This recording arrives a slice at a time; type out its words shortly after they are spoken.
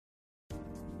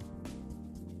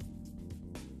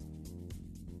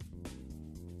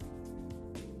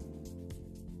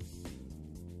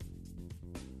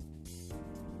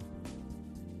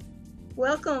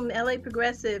Welcome, LA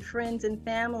Progressive friends and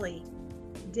family.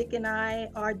 Dick and I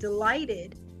are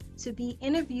delighted to be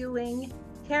interviewing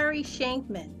Carey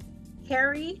Shenkman.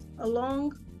 Carey,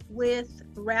 along with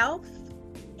Ralph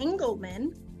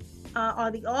Engelman, are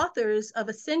the authors of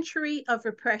A Century of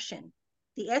Repression,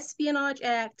 the Espionage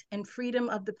Act and Freedom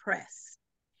of the Press.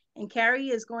 And Carey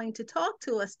is going to talk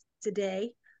to us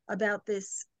today about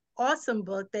this awesome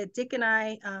book that Dick and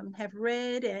I have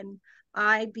read, and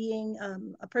I, being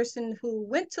a person who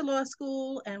went to law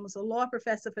school and was a law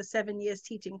professor for 7 years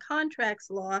teaching contracts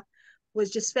law,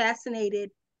 was just fascinated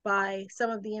by some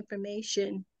of the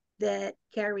information that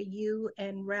Carey, you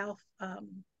and Ralph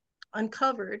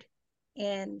uncovered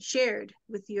and shared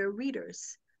with your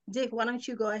readers. Dick, why don't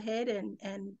you go ahead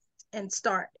and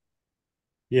start?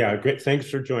 Yeah, great. Thanks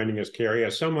for joining us, Carey.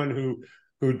 As someone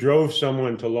who drove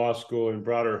someone to law school and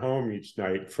brought her home each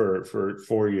night for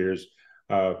 4 years,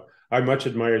 I much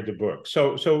admired the book.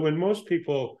 So when most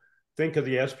people think of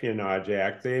the Espionage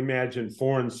Act, they imagine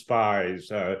foreign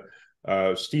spies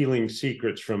stealing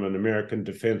secrets from an American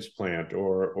defense plant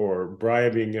or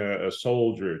bribing a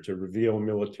soldier to reveal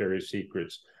military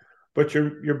secrets. But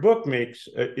your book makes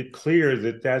it clear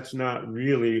that that's not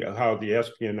really how the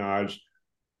espionage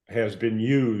has been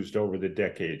used over the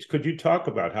decades. Could you talk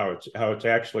about how it's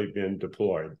actually been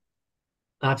deployed?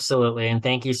 Absolutely. And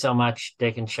thank you so much,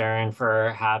 Dick and Sharon,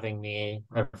 for having me.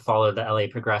 I've followed the LA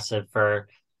Progressive for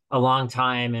a long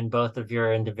time in both of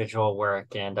your individual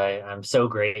work. And I'm so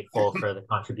grateful for the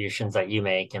contributions that you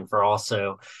make and for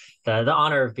also the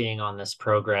honor of being on this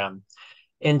program.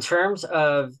 In terms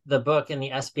of the book and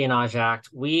the Espionage Act,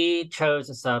 we chose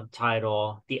a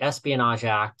subtitle, The Espionage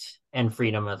Act and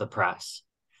Freedom of the Press.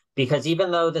 Because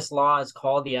even though this law is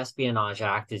called the Espionage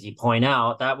Act, as you point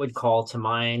out, that would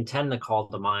tend to call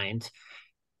to mind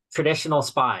traditional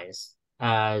spies,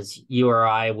 as you or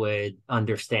I would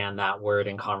understand that word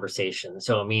in conversation.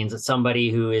 So it means that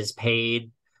somebody who is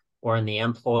paid or in the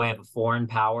employ of a foreign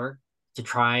power to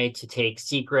try to take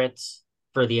secrets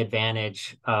for the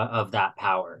advantage of that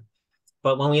power.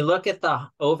 But when we look at the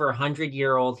over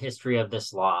 100-year-old history of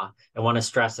this law, I want to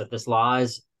stress that this law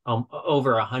is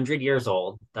over 100 years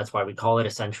old. That's why we call it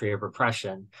a century of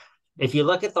repression. If you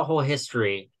look at the whole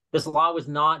history, this law was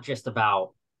not just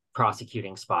about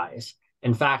prosecuting spies.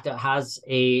 In fact, it has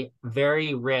a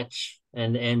very rich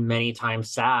and many times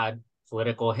sad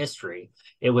political history.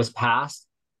 It was passed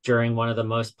during one of the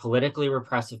most politically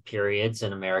repressive periods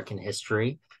in American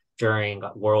history, during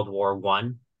World War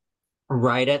I,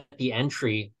 right at the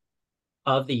entry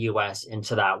of the U.S.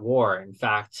 into that war. In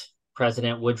fact,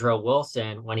 President Woodrow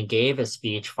Wilson, when he gave his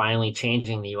speech, finally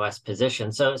changing the U.S.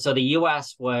 position. So the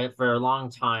U.S. for a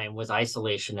long time was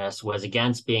isolationist, was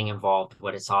against being involved in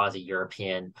what it saw as a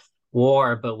European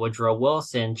war. But Woodrow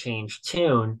Wilson changed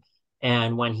tune.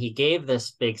 And when he gave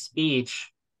this big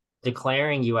speech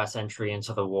declaring U.S. entry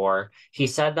into the war, he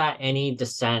said that any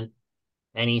dissent,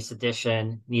 any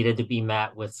sedition needed to be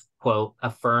met with, quote,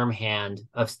 a firm hand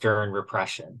of stern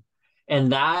repression.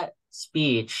 And that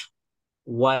speech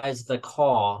was the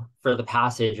call for the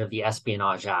passage of the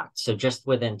Espionage Act. So just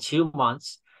within 2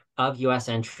 months of U.S.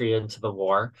 entry into the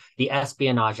war, the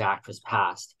Espionage Act was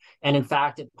passed. And in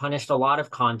fact, it punished a lot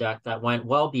of conduct that went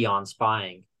well beyond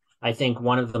spying. I think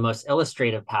one of the most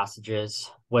illustrative passages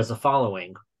was the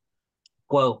following,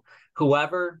 quote,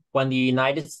 "Whoever, when the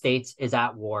United States is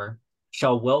at war,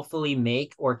 shall willfully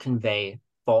make or convey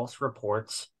false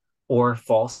reports or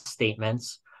false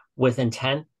statements with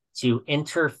intent to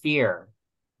interfere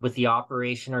with the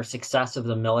operation or success of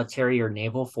the military or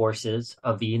naval forces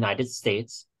of the United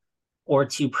States, or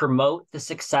to promote the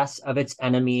success of its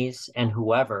enemies, and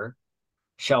whoever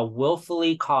shall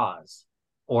willfully cause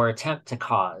or attempt to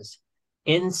cause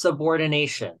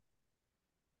insubordination,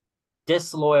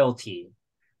 disloyalty,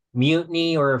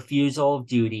 mutiny, or refusal of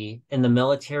duty in the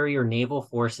military or naval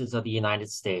forces of the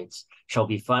United States shall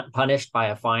be punished by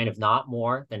a fine of not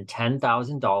more than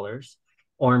 $10,000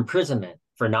 or imprisonment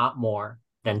for not more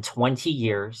than 20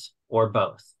 years or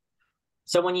both."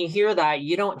 So when you hear that,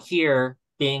 you don't hear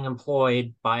being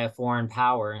employed by a foreign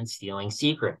power and stealing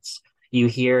secrets. You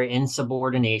hear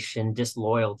insubordination,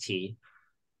 disloyalty,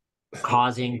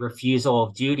 causing refusal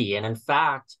of duty. And in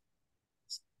fact,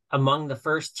 among the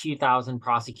first 2,000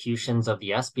 prosecutions of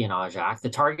the Espionage Act, the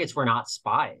targets were not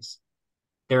spies.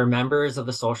 They were members of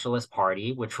the Socialist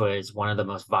Party, which was one of the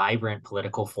most vibrant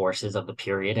political forces of the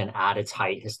period and at its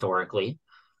height historically.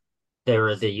 There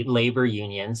were the labor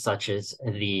unions, such as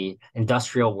the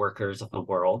Industrial Workers of the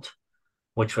World,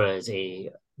 which was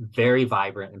a very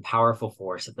vibrant and powerful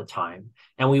force at the time.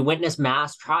 And we witnessed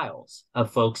mass trials of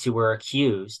folks who were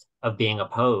accused of being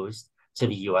opposed to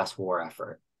the U.S. war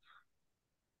effort.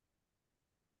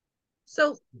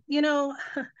 So, you know,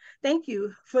 thank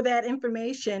you for that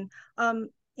information.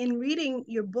 In reading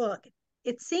your book,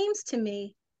 it seems to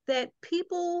me that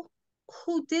people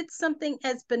who did something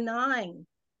as benign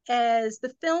as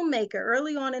the filmmaker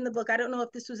early on in the book, I don't know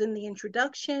if this was in the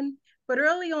introduction, but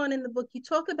early on in the book, you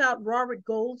talk about Robert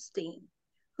Goldstein,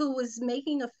 who was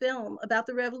making a film about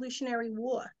the Revolutionary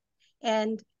War.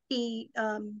 And he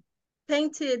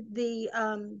painted the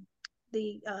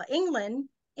England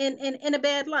in a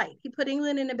bad light. He put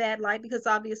England in a bad light because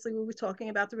obviously we were talking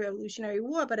about the Revolutionary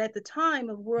War, but at the time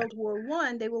of World War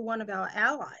I, they were one of our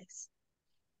allies.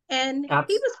 And he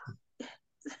was,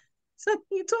 so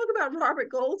you talk about Robert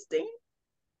Goldstein.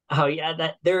 Oh yeah,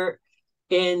 that they're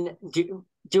doing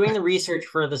the research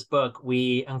for this book,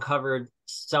 we uncovered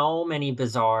so many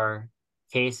bizarre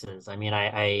cases. I mean,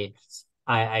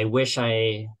 I wish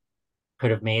I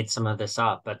could have made some of this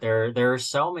up, but there are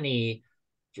so many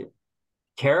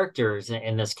characters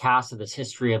in this cast of this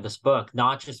history of this book,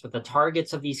 not just with the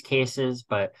targets of these cases,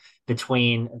 but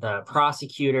between the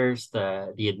prosecutors,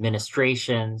 the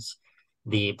administrations,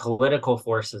 the political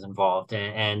forces involved,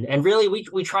 and really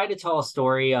we try to tell a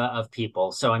story of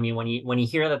people. So I mean, when you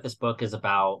hear that this book is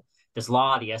about this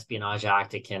law, the Espionage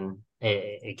Act, it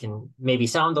can maybe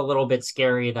sound a little bit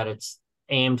scary that it's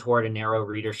aimed toward a narrow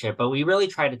readership, but we really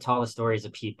try to tell the stories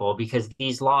of people because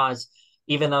these laws,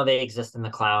 even though they exist in the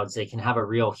clouds, they can have a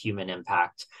real human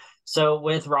impact. So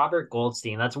with Robert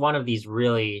Goldstein, that's one of these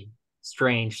really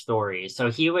strange stories. So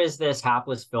he was this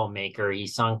hapless filmmaker. He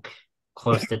sunk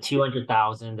close to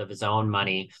 200,000 of his own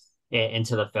money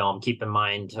into the film. Keep in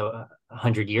mind,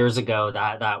 100 years ago,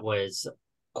 that was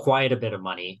quite a bit of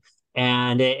money.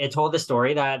 And it told the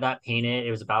story that painted,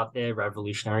 it was about the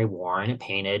Revolutionary War, and it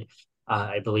painted,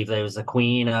 I believe that it was the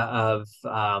queen of,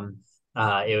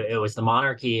 it was the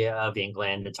monarchy of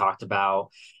England. It talked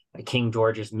about King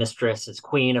George's mistress as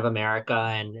Queen of America,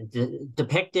 and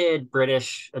depicted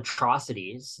British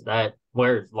atrocities that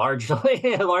were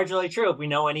largely true if we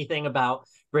know anything about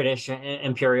British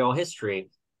imperial history.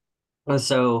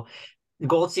 So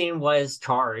Goldstein was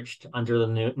charged under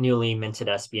the newly minted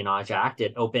Espionage Act.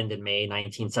 It opened in May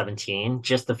 1917,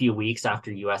 just a few weeks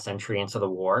after U.S. entry into the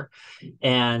war,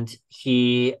 and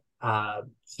he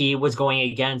was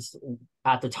going against,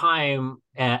 at the time,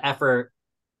 effort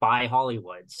by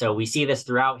Hollywood. So we see this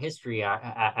throughout history,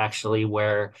 actually,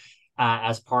 where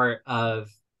as part of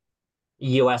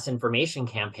U.S. information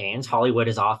campaigns, Hollywood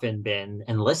has often been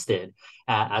enlisted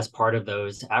as part of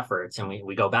those efforts. And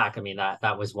we go back. I mean,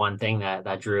 that was one thing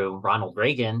that drew Ronald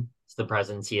Reagan to the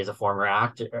presidency as a former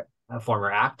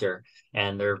actor.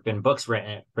 And there have been books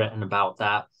written about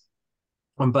that.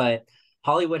 But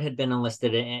Hollywood had been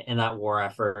enlisted in that war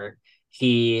effort.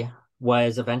 He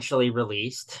was eventually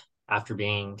released after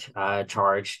being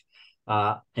charged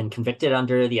and convicted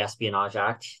under the Espionage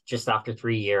Act just after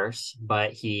 3 years,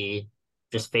 but he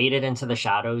just faded into the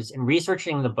shadows. In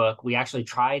researching the book, we actually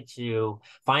tried to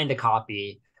find a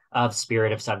copy of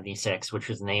Spirit of 76, which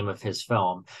was the name of his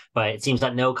film, but it seems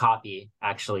that no copy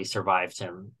actually survived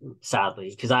him, sadly,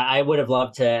 because I would have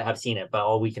loved to have seen it, but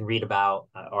all we can read about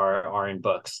are in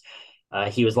books.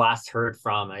 He was last heard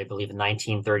from, I believe, in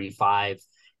 1935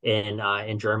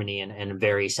 in Germany, and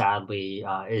very sadly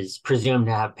is presumed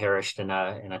to have perished in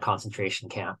a concentration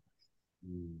camp.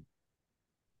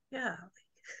 Yeah.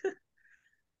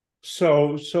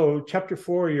 So chapter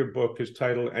 4 of your book is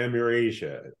titled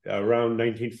Amerasia. Around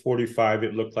 1945,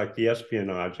 it looked like the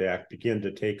Espionage Act began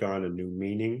to take on a new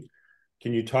meaning.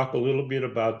 Can you talk a little bit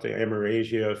about the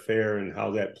Amerasia affair and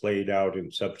how that played out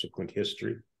in subsequent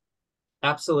history?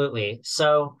 Absolutely.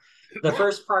 So the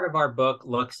first part of our book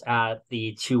looks at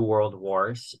the two world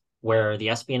wars, where the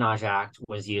Espionage Act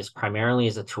was used primarily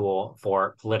as a tool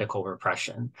for political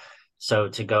repression. So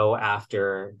to go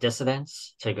after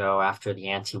dissidents, to go after the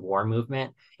anti-war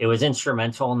movement. It was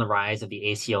instrumental in the rise of the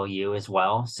ACLU as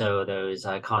well. So those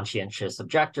conscientious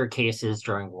objector cases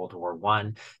during World War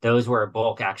I, those were a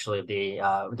bulk actually of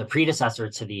the predecessor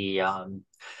to the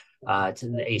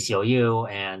ACLU,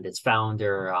 and its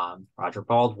founder, Roger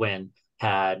Baldwin,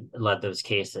 had led those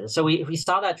cases. So we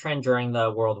saw that trend during the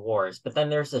world wars, but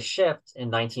then there's a shift in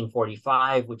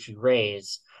 1945, which you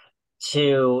raise,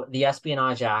 to the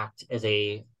Espionage Act as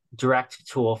a direct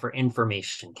tool for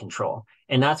information control.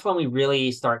 And that's when we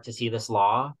really start to see this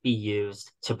law be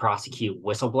used to prosecute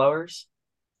whistleblowers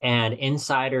and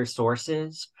insider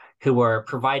sources who are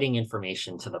providing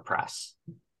information to the press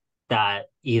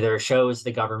that either shows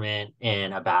the government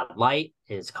in a bad light,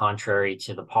 is contrary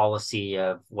to the policy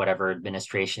of whatever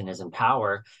administration is in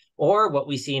power, or what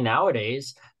we see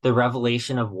nowadays, the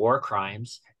revelation of war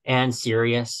crimes and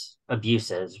serious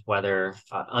abuses, whether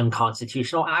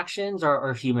unconstitutional actions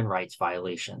or human rights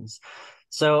violations.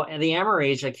 So the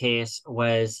Amerasia case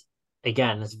was,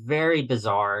 again, this very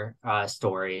bizarre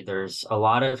story. There's a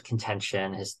lot of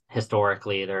contention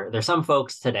historically. There's some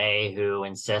folks today who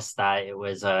insist that it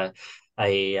was a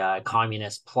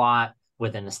communist plot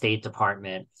within the State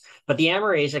Department. But the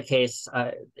Amerasia case,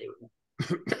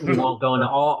 we won't go into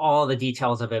all the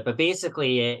details of it, but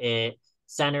basically it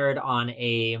centered on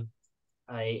a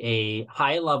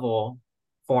high-level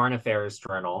foreign affairs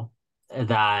journal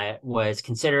that was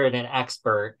considered an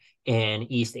expert in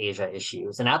East Asia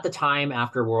issues. And at the time,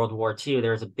 after World War II,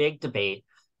 there was a big debate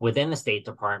within the State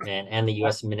Department and the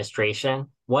US administration.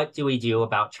 What do we do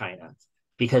about China?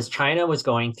 Because China was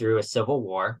going through a civil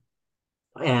war,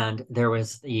 and there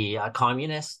was the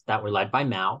communists that were led by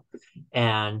Mao,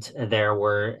 and there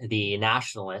were the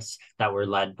nationalists that were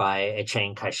led by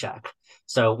Chiang Kai-shek.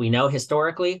 So we know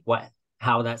historically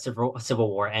how that civil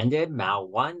war ended. Mao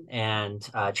won, and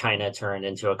China turned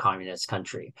into a communist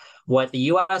country. What the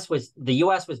U.S. was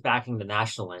backing the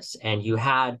nationalists, and you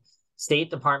had State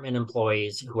Department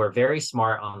employees who are very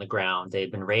smart on the ground.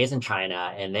 They'd been raised in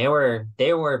China, and they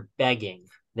were begging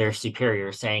their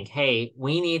superiors, saying, hey,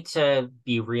 we need to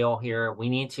be real here. We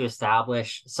need to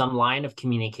establish some line of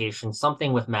communication,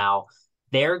 something with Mao.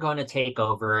 They're going to take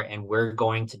over, and we're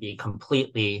going to be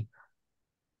completely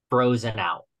frozen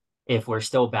out if we're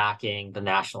still backing the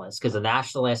nationalists, because the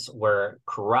nationalists were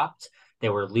corrupt. They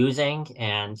were losing,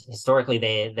 and historically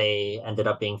they ended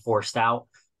up being forced out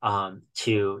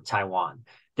to Taiwan.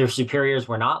 Their superiors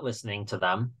were not listening to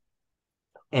them,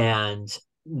 and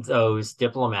those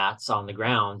diplomats on the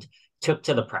ground took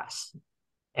to the press.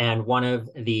 And one of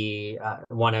the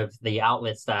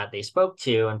outlets that they spoke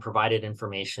to and provided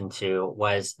information to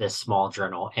was this small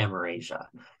journal, Amerasia.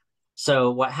 So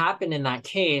what happened in that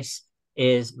case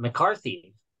is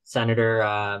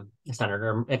Senator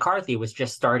McCarthy was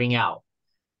just starting out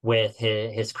with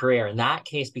his career, and that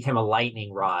case became a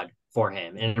lightning rod for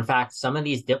him. And in fact, some of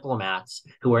these diplomats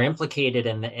who were implicated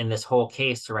in this whole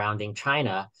case surrounding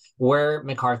China were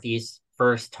McCarthy's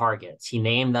first targets. He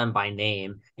named them by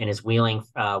name in his Wheeling,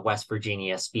 West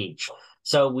Virginia speech.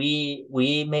 So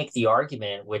we make the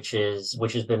argument, which has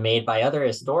been made by other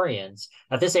historians,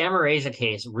 that this Amerasia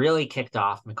case really kicked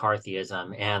off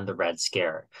McCarthyism and the Red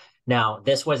Scare. Now,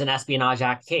 this was an Espionage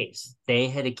Act case. They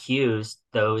had accused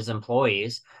those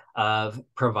employees of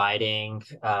providing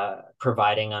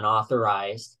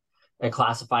unauthorized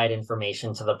classified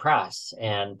information to the press,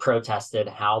 and protested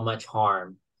how much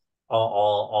harm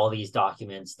all these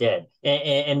documents did.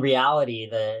 In reality,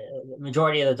 the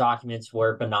majority of the documents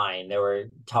were benign. They were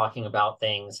talking about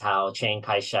things, how Chiang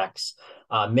Kai-shek's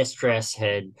mistress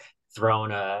had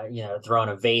thrown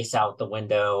a vase out the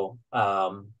window,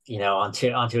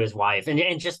 onto his wife,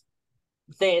 and just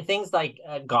things like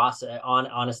gossip,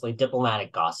 honestly,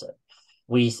 diplomatic gossip.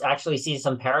 We actually see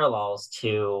some parallels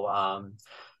to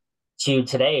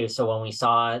today. So when we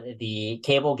saw the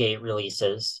Cablegate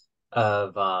releases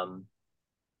of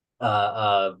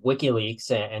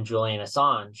WikiLeaks and Julian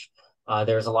Assange,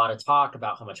 there's a lot of talk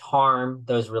about how much harm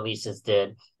those releases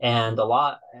did, and a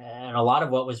lot of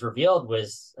what was revealed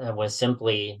was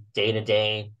simply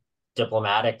day-to-day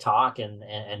diplomatic talk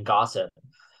and gossip.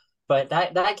 But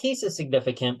that case is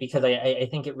significant because I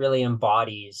think it really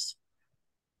embodies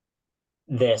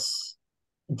this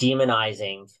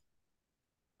demonizing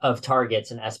of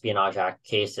targets in Espionage Act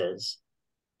cases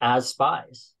as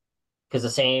spies, because the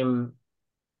same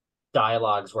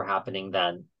dialogues were happening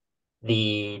then.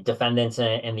 The defendants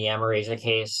in the Amerasia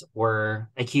case were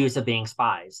accused of being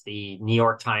spies. The New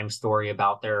York Times story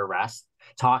about their arrest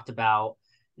talked about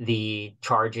the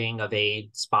charging of a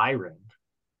spy ring.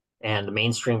 And the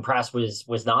mainstream press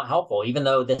was not helpful, even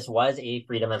though this was a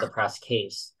freedom of the press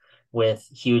case with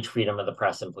huge freedom of the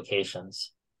press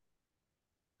implications.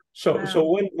 So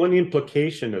one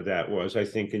implication of that was, I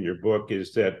think, in your book,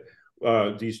 is that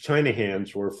these China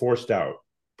hands were forced out,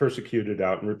 persecuted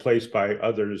out, and replaced by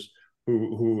others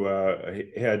who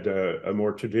had a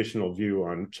more traditional view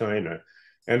on China.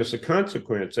 And as a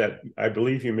consequence, that I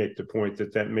believe you make the point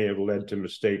that may have led to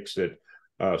mistakes that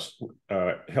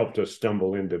helped us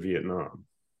stumble into Vietnam.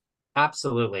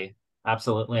 Absolutely.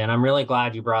 And I'm really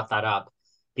glad you brought that up,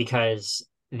 because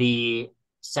the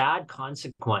sad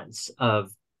consequence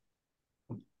of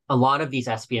a lot of these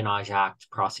Espionage Act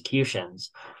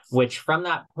prosecutions, which from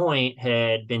that point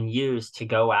had been used to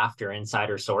go after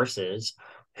insider sources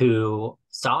who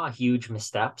saw huge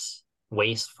missteps,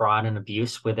 waste, fraud, and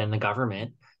abuse within the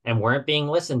government and weren't being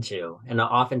listened to. And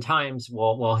oftentimes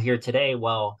we'll hear today,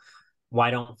 well,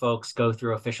 why don't folks go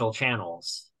through official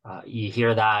channels? You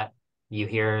hear that You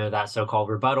hear that so-called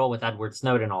rebuttal with Edward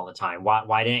Snowden all the time.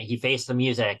 Why didn't he face the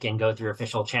music and go through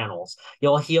official channels?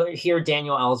 You'll hear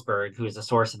Daniel Ellsberg, who is a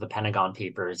source of the Pentagon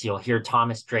Papers. You'll hear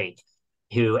Thomas Drake,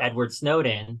 who Edward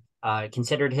Snowden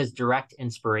considered his direct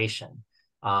inspiration.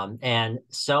 And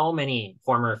so many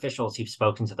former officials who've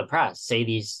spoken to the press say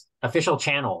these official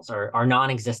channels are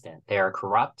non-existent. They are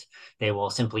corrupt. They will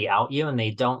simply out you, and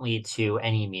they don't lead to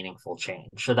any meaningful change.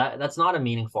 So that's not a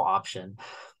meaningful option.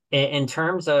 In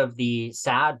terms of the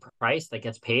sad price that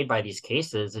gets paid by these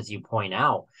cases, as you point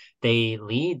out, they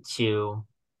lead to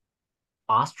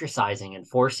ostracizing and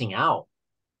forcing out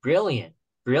brilliant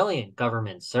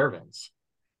government servants.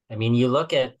 I mean, you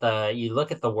look at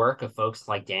the work of folks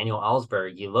like Daniel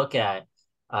Ellsberg. You look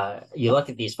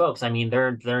at these folks. I mean,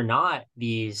 they're not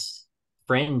these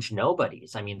fringe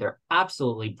nobodies. I mean, they're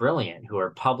absolutely brilliant, who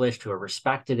are published, who are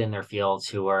respected in their fields,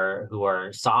 who are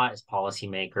sought as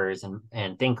policymakers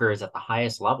and thinkers at the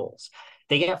highest levels.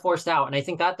 They get forced out, and I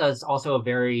think that does also a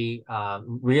very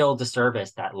real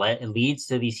disservice that leads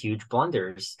to these huge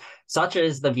blunders, such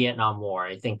as the Vietnam War.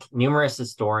 I think numerous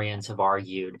historians have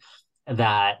argued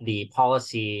that the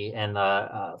policy and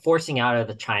the forcing out of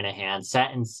the China hand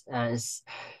set in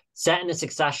a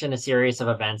succession, a series of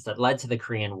events that led to the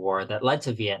Korean War, that led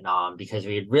to Vietnam, because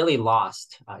we had really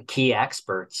lost key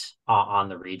experts on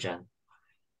the region.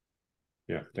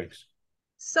 Yeah, thanks.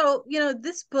 So,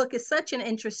 this book is such an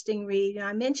interesting read.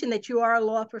 I mentioned that you are a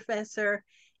law professor,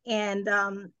 and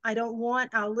I don't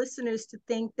want our listeners to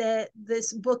think that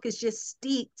this book is just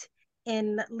steeped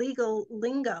in legal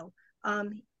lingo.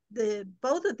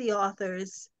 Both of the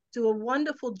authors do a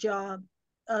wonderful job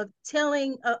of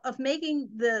making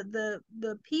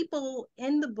the people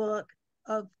in the book,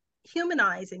 of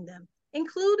humanizing them,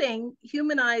 including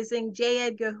humanizing J.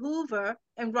 Edgar Hoover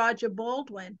and Roger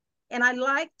Baldwin. And I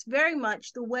liked very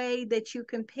much the way that you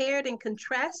compared and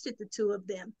contrasted the two of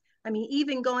them. I mean,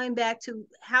 even going back to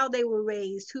how they were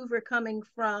raised, Hoover coming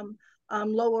from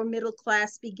lower middle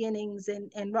class beginnings,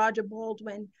 and Roger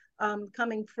Baldwin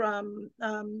coming from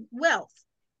wealth,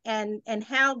 and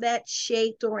how that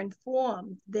shaped or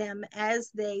informed them as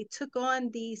they took on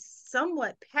these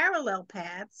somewhat parallel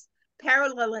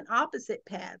and opposite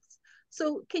paths.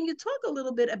 So can you talk a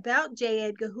little bit about J.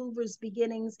 Edgar Hoover's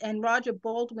beginnings and Roger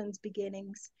Baldwin's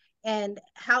beginnings, and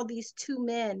how these two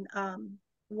men,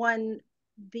 one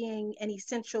being an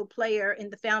essential player in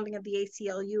the founding of the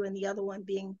ACLU and the other one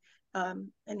being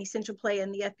an essential player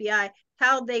in the FBI,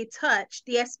 how they touched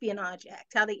the Espionage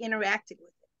Act, how they interacted with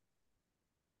it?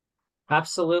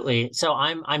 Absolutely. So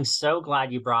I'm so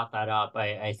glad you brought that up.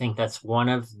 I think that's one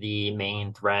of the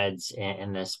main threads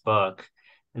in this book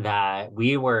that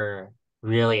we were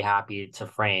really happy to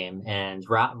frame. And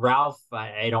Ralph,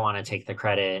 I don't want to take the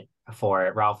credit for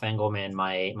it. Ralph Engelman,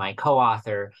 my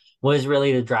co-author, was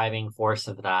really the driving force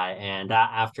of that. And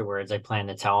afterwards, I plan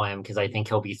to tell him, because I think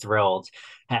he'll be thrilled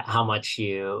at how much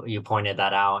you pointed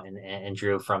that out and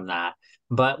drew from that.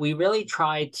 But we really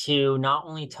tried to not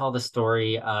only tell the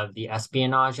story of the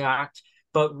Espionage Act,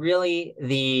 but really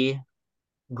the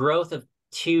growth of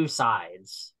two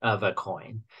sides of a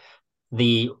coin.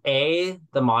 The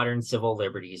modern civil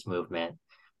liberties movement,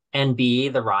 and B,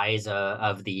 the rise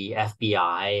of the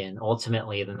FBI and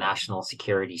ultimately the national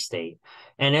security state.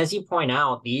 And as you point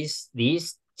out, these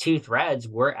two threads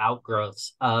were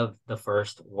outgrowths of the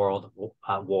First World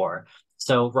War.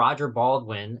 So Roger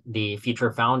Baldwin, the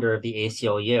future founder of the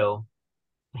ACLU,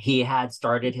 he had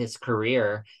started his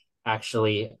career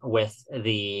actually with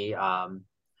the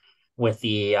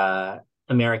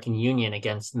American Union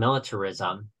Against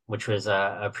Militarism, which was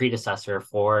a predecessor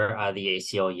for the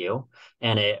ACLU,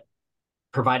 and it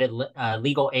provided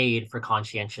legal aid for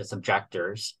conscientious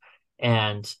objectors.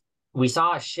 And we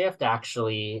saw a shift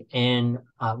actually in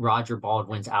Roger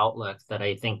Baldwin's outlook that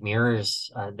I think mirrors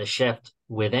the shift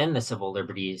within the civil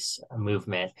liberties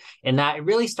movement, in that it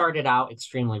really started out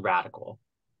extremely radical.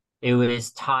 It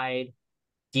was tied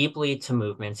deeply to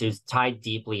movements. It was tied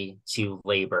deeply to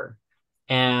labor.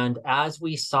 And as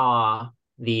we saw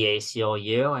the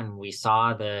ACLU and we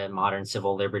saw the modern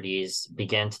civil liberties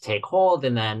begin to take hold,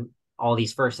 and then all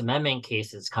these First Amendment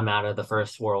cases come out of the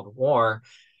First World War,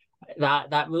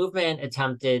 that movement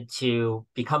attempted to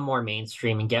become more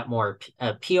mainstream and get more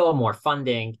appeal, more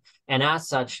funding, and as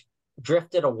such,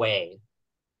 drifted away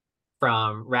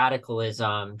from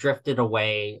radicalism, drifted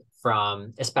away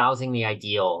from espousing the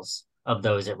ideals of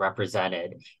those it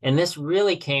represented. And this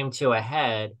really came to a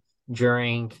head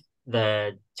during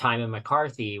the time of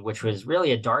McCarthy, which was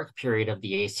really a dark period of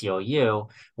the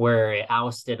ACLU, where it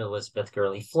ousted Elizabeth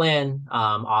Gurley Flynn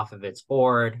off of its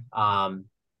board.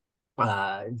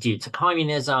 due to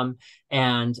communism,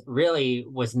 and really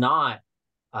was not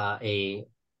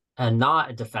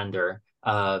not a defender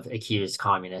of accused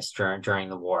communists during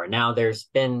the war. Now, there's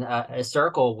been a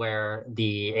circle where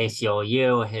the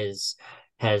ACLU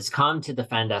has come to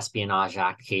defend Espionage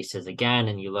Act cases again,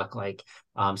 and you look like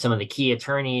some of the key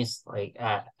attorneys like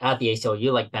at the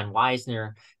ACLU, like Ben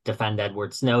Weisner, defend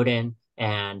Edward Snowden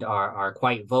and are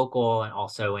quite vocal, and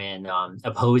also in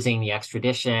opposing the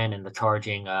extradition and the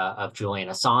charging of Julian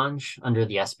Assange under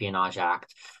the Espionage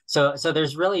Act. So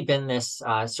there's really been this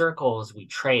circle as we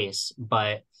trace,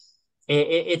 but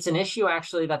it's an issue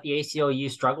actually that the ACLU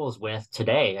struggles with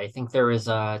today. I think there was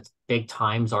a big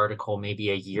Times article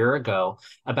maybe a year ago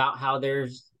about how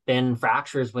there's been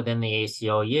fractures within the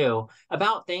ACLU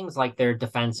about things like their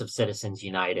defense of Citizens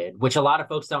United, which a lot of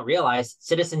folks don't realize.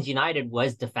 Citizens United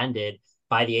was defended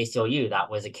by the ACLU. That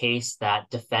was a case that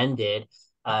defended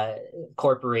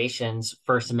corporations'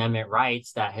 First Amendment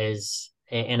rights that has,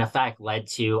 in effect, led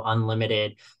to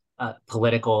unlimited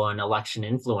political and election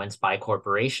influence by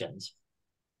corporations.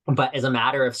 But as a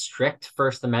matter of strict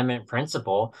First Amendment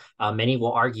principle, many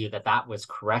will argue that that was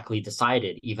correctly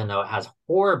decided, even though it has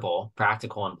horrible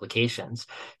practical implications.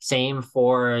 Same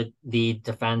for the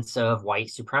defense of white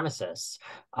supremacists,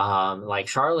 like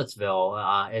Charlottesville,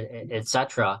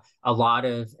 etc. A lot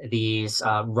of these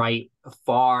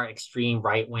far extreme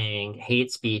right-wing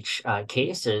hate speech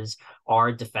cases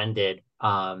are defended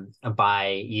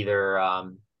by either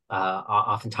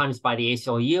oftentimes by the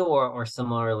ACLU or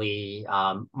similarly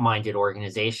minded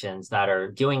organizations that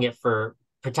are doing it for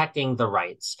protecting the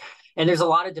rights. And there's a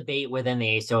lot of debate within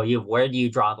the ACLU of where do you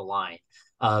draw the line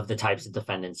of the types of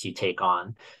defendants you take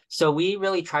on. So we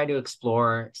really try to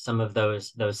explore some of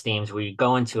those themes. We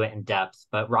go into it in depth,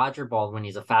 but Roger Baldwin,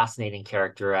 he's a fascinating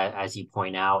character, as you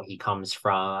point out. He comes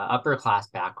from an upper class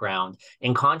background,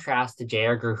 in contrast to J.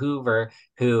 Edgar Hoover,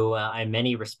 who in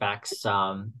many respects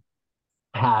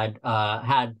had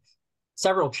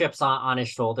several chips on his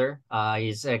shoulder.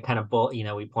 He's kind of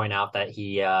we point out that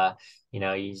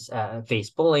he's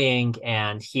faced bullying,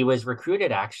 and he was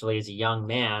recruited actually as a young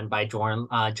man by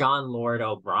John Lord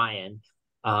O'Brien,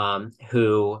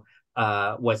 who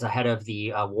was the head of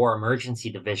the War Emergency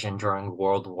Division during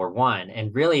World War I.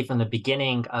 And really, from the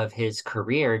beginning of his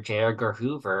career, J. Edgar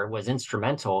Hoover was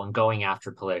instrumental in going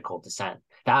after political dissent.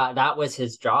 That was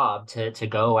his job, to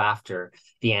go after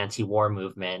the anti-war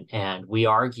movement. And we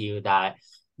argue that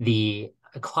the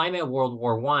climate of World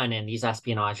War I and these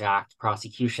Espionage Act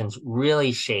prosecutions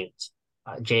really shaped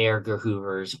J. Edgar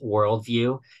Hoover's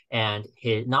worldview, and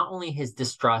not only his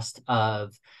distrust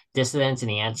of dissidents in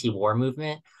the anti-war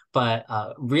movement, but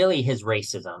really his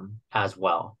racism as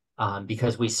well.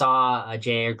 Because we saw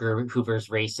J. Edgar Hoover's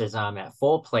racism at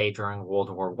full play during World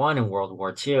War I and World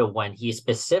War II, when he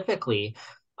specifically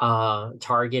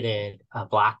targeted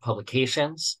Black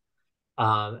publications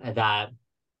that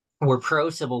were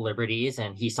pro-civil liberties,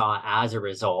 and he saw as a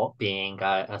result being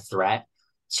a threat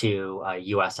to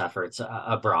U.S. efforts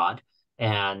abroad.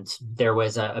 And there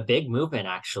was a big movement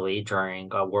actually during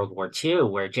World War II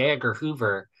where J. Edgar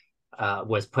Hoover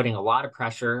was putting a lot of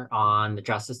pressure on the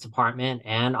Justice Department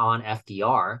and on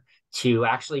FDR to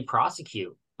actually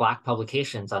prosecute Black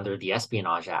publications under the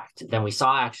Espionage Act. Then we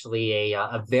saw actually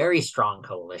a very strong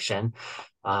coalition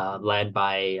led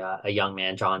by a young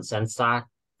man, John Senstock,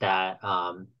 that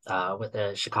with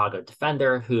the Chicago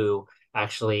Defender, who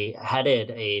actually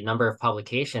headed a number of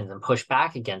publications and pushed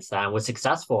back against that, and was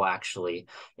successful actually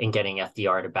in getting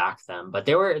FDR to back them. But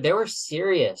there were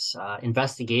serious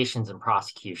investigations and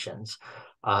prosecutions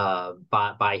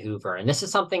by Hoover. And this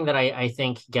is something that I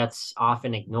think gets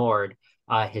often ignored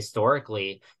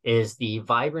historically, is the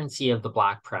vibrancy of the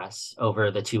Black press over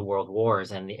the two world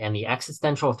wars and the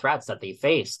existential threats that they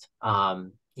faced.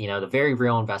 The very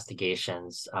real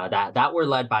investigations that were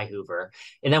led by Hoover.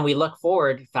 And then we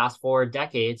fast forward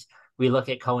decades, we look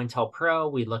at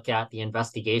COINTELPRO, we look at the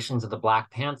investigations of the Black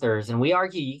Panthers, and we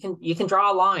argue you can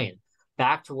draw a line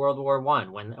back to World War I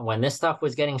when this stuff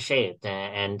was getting shaped,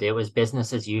 and it was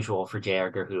business as usual for J.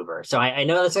 Edgar Hoover. So I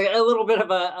know that's a little bit of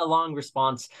a long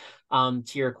response to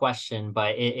your question,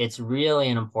 but it's really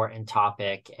an important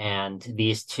topic, and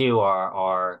these two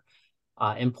are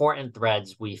important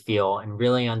threads, we feel, in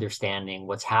really understanding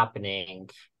what's happening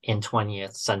in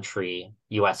 20th century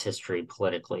U.S. history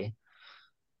politically.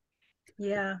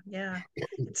 Yeah.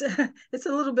 It's a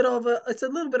little bit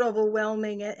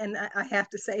overwhelming, and I have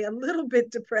to say a little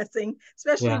bit depressing,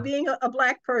 especially being a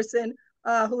Black person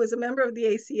who is a member of the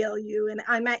ACLU.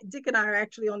 And Dick and I are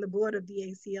actually on the board of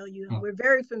the ACLU, and we're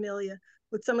very familiar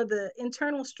with some of the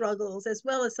internal struggles as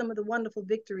well as some of the wonderful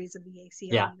victories of the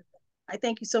ACLU. I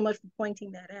thank you so much for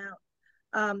pointing that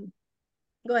out.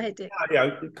 Go ahead, Dick.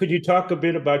 Yeah. Could you talk a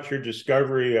bit about your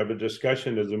discovery of a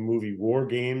discussion of the movie War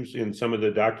Games in some of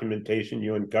the documentation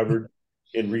you uncovered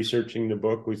in researching the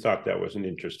book? We thought that was an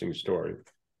interesting story.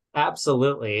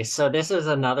 Absolutely. So this is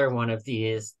another one of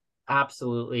these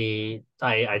absolutely,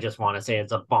 I just want to say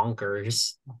it's a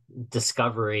bonkers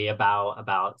discovery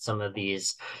about some of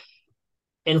these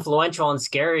influential and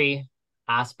scary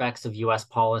aspects of US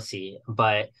policy.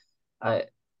 But uh,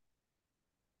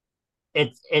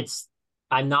 it's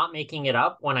I'm not making it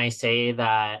up when I say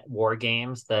that War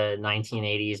Games, the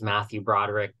 1980s Matthew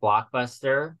Broderick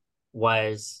blockbuster,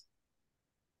 was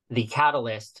the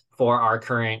catalyst for our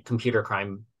current computer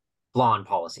crime law and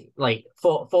policy. Like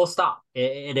full stop.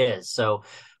 It is. So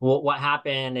what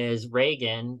happened is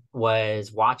Reagan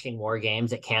was watching War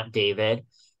Games at Camp David.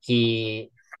 He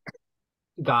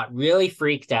got really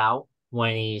freaked out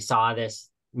when he saw this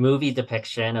movie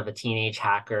depiction of a teenage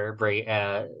hacker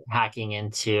hacking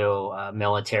into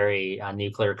military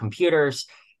nuclear computers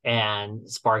and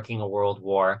sparking a world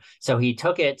war. So he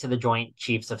took it to the Joint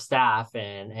Chiefs of Staff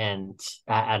and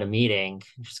at a meeting,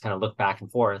 just kind of looked back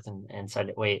and forth and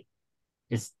said, "Wait,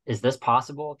 is this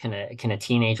possible? Can a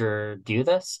teenager do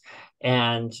this?"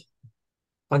 And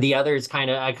the others kind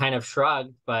of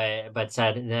shrugged, but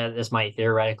said this might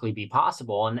theoretically be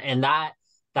possible, and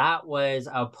that was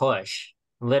a push,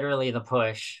 literally the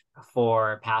push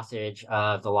for passage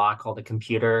of the law called the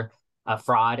Computer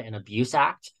Fraud and Abuse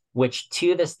Act, which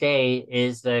to this day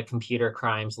is the computer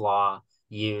crimes law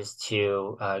used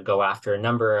to go after a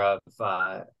number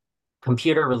of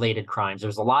computer-related crimes.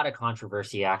 There's a lot of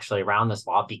controversy actually around this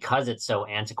law because it's so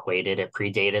antiquated. It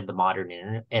predated the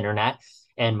modern internet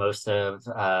and most of,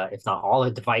 if not all,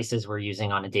 the devices we're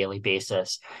using on a daily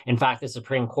basis. In fact, the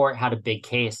Supreme Court had a big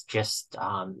case just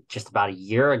about a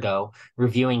year ago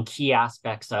reviewing key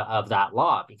aspects of that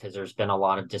law because there's been a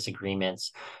lot of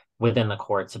disagreements within the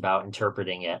courts about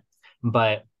interpreting it.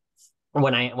 But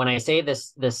when I say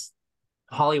this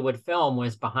Hollywood film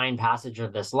was behind passage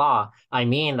of this law, I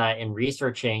mean that in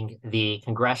researching the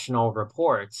congressional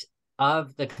reports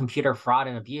of the Computer Fraud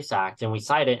and Abuse Act, and we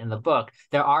cite it in the book,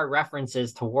 there are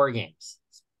references to War Games.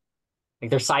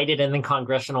 Like they're cited in the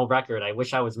congressional record. I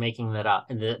wish I was making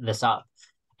this up.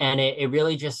 And it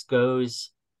really just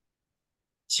goes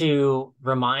to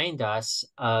remind us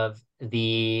of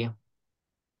the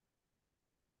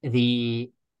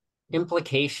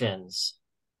implications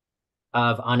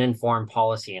of uninformed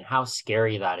policy and how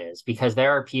scary that is, because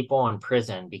there are people in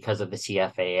prison because of the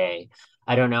CFAA.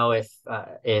 I don't know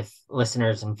if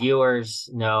listeners and viewers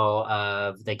know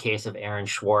of the case of Aaron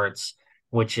Swartz,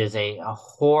 which is a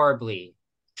horribly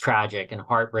tragic and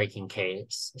heartbreaking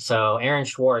case. So Aaron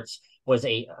Swartz was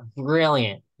a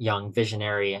brilliant young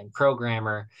visionary and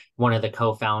programmer, one of the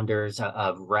co-founders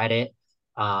of Reddit,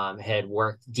 had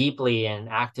worked deeply in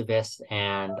activist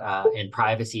and in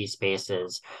privacy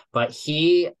spaces, but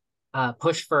he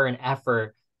pushed for an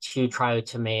effort to try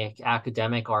to make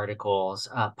academic articles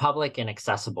public and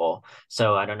accessible.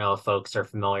 So I don't know if folks are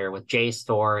familiar with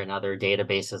JSTOR and other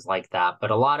databases like that,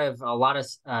 but a lot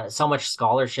of so much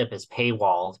scholarship is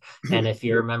paywalled. And if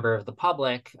you're a member of the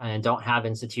public and don't have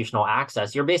institutional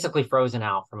access, you're basically frozen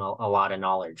out from a lot of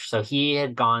knowledge. So he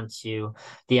had gone to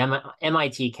the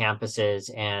MIT campuses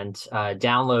and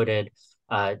downloaded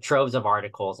troves of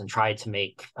articles and tried to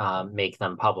make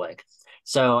them public.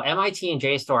 So MIT and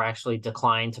JSTOR actually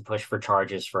declined to push for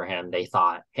charges for him. They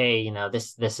thought, hey,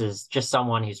 this is just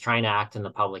someone who's trying to act in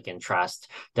the public interest.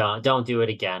 Don't do it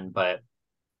again. But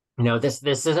this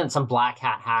isn't some black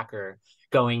hat hacker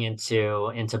going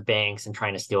into banks and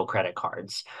trying to steal credit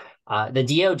cards. The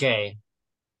DOJ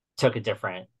took a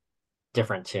different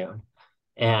tune,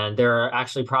 and there are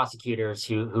actually prosecutors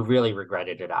who really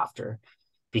regretted it after.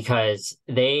 Because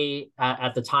they,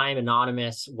 at the time,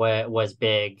 Anonymous was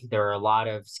big. There were a lot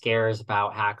of scares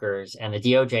about hackers, and the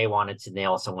DOJ wanted to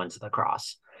nail someone to the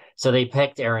cross. So they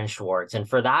picked Aaron Swartz. And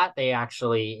for that, they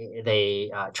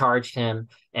charged him,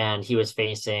 and he was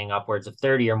facing upwards of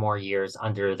 30 or more years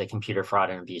under the Computer Fraud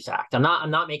and Abuse Act. I'm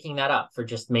not making that up for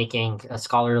just making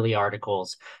scholarly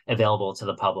articles available to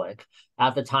the public.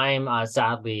 At the time,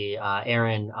 sadly,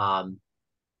 Aaron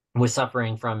was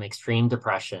suffering from extreme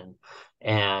depression.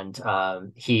 And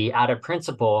he, out of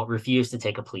principle, refused to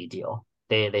take a plea deal.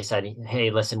 They said,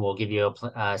 hey, listen, we'll give you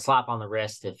a slap on the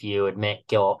wrist if you admit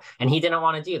guilt. And he didn't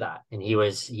want to do that. And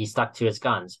he stuck to his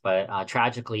guns. But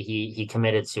tragically, he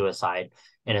committed suicide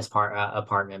in his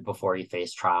apartment before he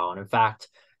faced trial. And in fact,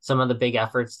 some of the big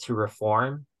efforts to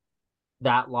reform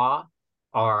that law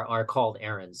are called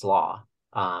Aaron's Law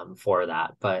for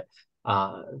that. But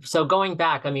So going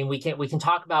back, I mean, we can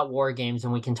talk about war games,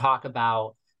 and we can talk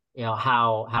about, you know,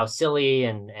 how silly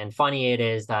and funny it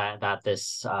is that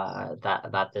this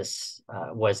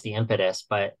was the impetus,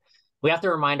 but we have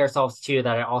to remind ourselves too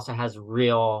that it also has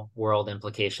real world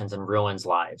implications and ruins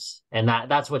lives, and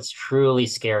that's what's truly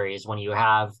scary, is when you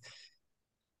have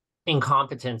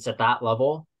incompetence at that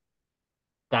level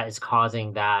that is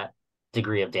causing that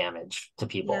degree of damage to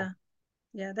people.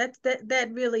 Yeah, that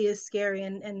really is scary,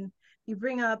 and you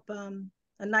bring up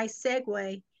a nice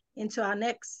segue into our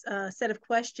next set of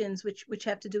questions, which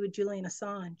have to do with Julian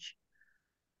Assange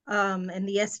and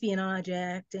the Espionage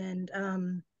Act, and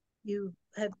you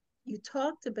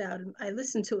talked about. I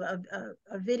listened to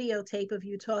a videotape of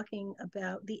you talking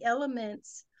about the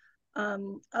elements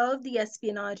of the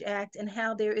Espionage Act and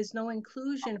how there is no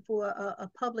inclusion for a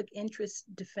public interest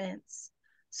defense.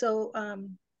 So,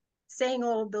 saying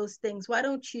all of those things, why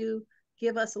don't you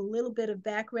give us a little bit of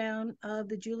background of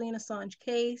the Julian Assange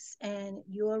case and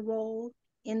your role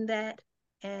in that,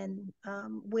 and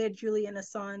where Julian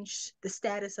Assange, the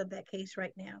status of that case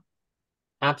right now?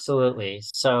 Absolutely.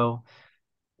 So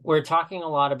we're talking a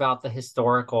lot about the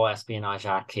historical Espionage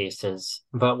Act cases,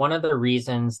 but one of the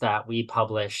reasons that we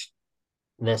published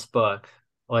this book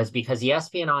was because the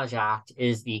Espionage Act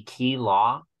is the key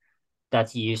law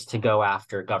that's used to go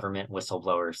after government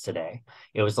whistleblowers today.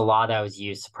 It was the law that was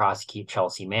used to prosecute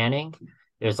Chelsea Manning.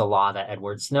 It was a law that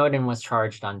Edward Snowden was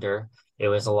charged under. It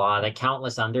was a law that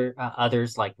countless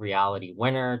others like Reality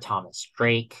Winner, Thomas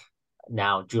Drake,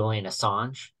 now Julian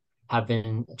Assange, have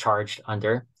been charged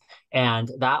under. And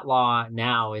that law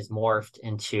now is morphed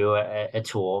into a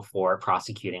tool for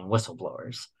prosecuting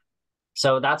whistleblowers.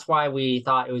 So that's why we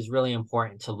thought it was really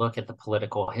important to look at the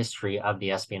political history of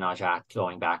the Espionage Act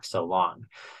going back so long.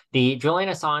 The Julian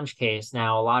Assange case,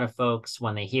 now a lot of folks,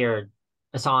 when they hear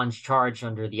Assange charged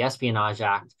under the Espionage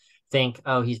Act, think,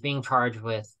 oh, he's being charged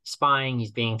with spying,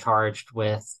 he's being charged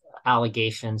with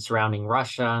allegations surrounding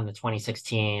Russia and the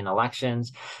 2016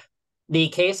 elections. The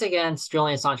case against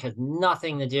Julian Assange has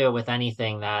nothing to do with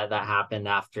anything that happened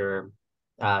after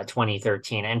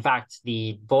 2013. In fact,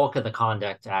 the bulk of the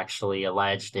conduct actually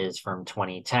alleged is from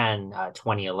 2010,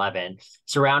 2011,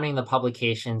 surrounding the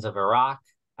publications of Iraq,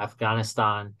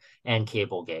 Afghanistan, and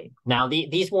Cablegate. Now,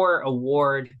 these were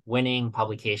award-winning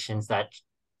publications that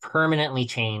permanently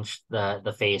changed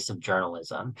the face of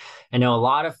journalism. I know a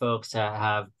lot of folks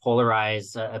have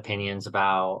polarized opinions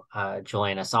about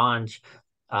Julian Assange.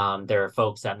 There are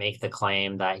folks that make the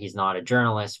claim that he's not a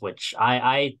journalist, which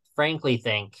I frankly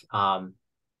think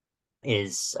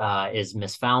is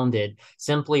misfounded,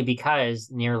 simply because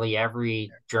nearly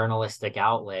every journalistic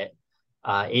outlet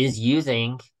is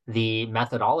using the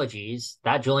methodologies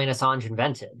that Julian Assange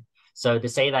invented. So to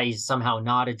say that he's somehow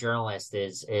not a journalist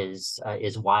is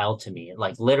wild to me.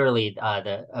 Like literally,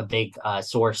 a big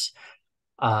source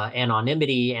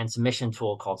anonymity and submission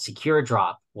tool called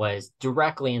SecureDrop was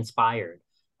directly inspired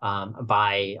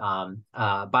by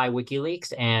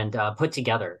WikiLeaks and put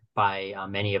together by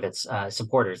many of its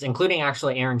supporters, including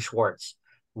actually Aaron Swartz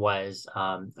was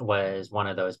one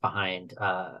of those behind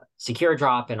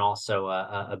SecureDrop, and also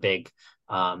a big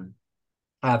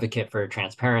advocate for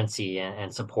transparency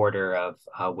and supporter of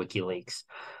WikiLeaks.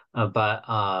 But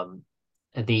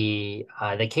the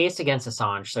case against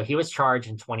Assange, so he was charged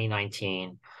in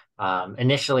 2019.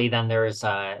 Initially, then there was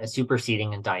a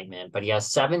superseding indictment, but he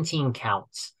has 17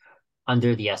 counts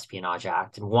under the Espionage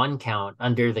Act and 1 count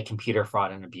under the Computer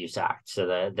Fraud and Abuse Act. So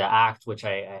the act, which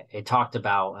I talked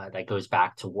about, that goes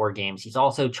back to war games, he's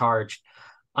also charged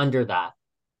under that.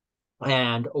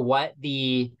 And what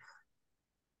the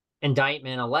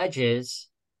indictment alleges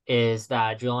is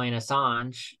that Julian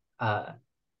Assange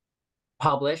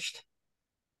published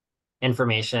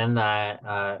information that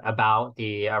about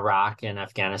the Iraq and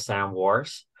Afghanistan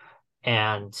wars,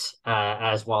 and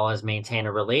as well as maintain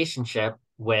a relationship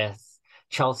with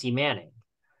Chelsea Manning.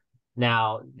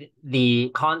 Now,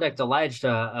 the conduct alleged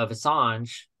of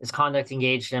Assange is conduct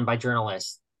engaged in by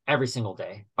journalists every single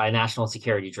day, by national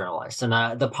security journalists.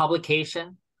 And the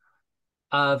publication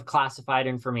of classified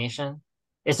information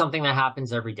is something that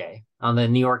happens every day. On the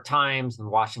New York Times and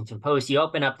the Washington Post, you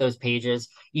open up those pages,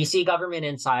 you see government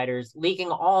insiders leaking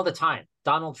all the time.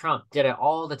 Donald Trump did it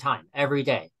all the time, every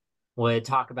day, would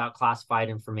talk about classified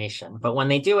information. But when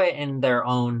they do it in their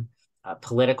own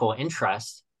political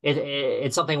interest,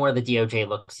 it's something where the DOJ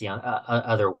looks the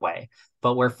other way.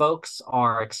 But where folks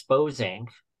are exposing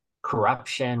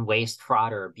corruption, waste,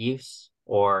 fraud, or abuse,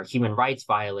 or human rights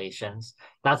violations,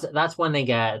 that's when they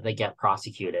get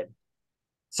prosecuted.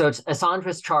 So Assange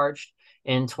was charged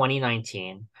in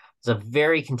 2019. It's a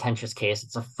very contentious case.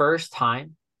 It's the first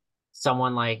time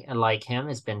someone like him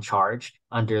has been charged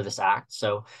under this act.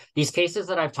 So these cases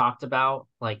that I've talked about,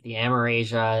 like the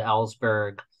Amerasia,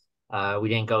 Ellsberg, we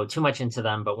didn't go too much into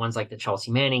them, but ones like the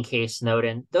Chelsea Manning case,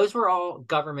 Snowden, those were all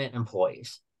government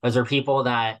employees. Those are people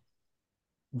that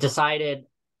decided,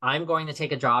 I'm going to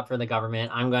take a job for the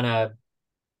government. I'm going to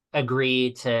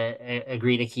agree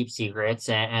to keep secrets,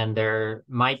 and there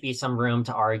might be some room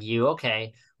to argue,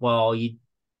 okay, well,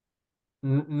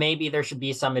 maybe there should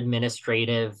be some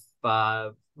administrative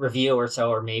review or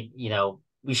so, or maybe,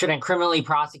 we shouldn't criminally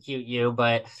prosecute you,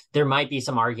 but there might be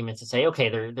some arguments to say,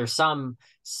 okay, there's some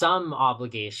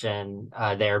obligation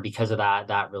there because of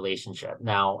that relationship.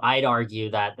 Now, I'd argue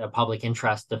that a public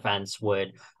interest defense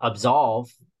would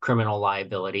absolve criminal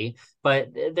liability, but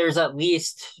there's at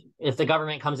least, if the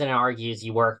government comes in and argues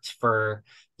you worked for,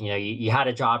 you had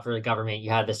a job for the government,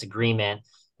 you had this agreement,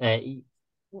 you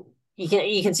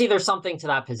can see there's something to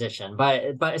that position.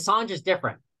 But Assange is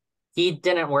different. He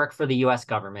didn't work for the U.S.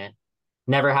 government,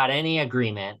 never had any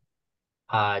agreement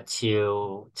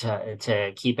to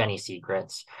keep any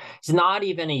secrets. He's not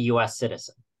even a U.S.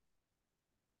 citizen.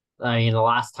 I mean, the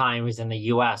last time he was in the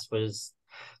U.S. was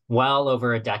well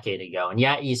over a decade ago, and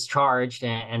yet he's charged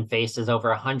and faces over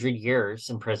 100 years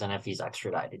in prison if he's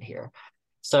extradited here.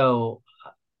 So,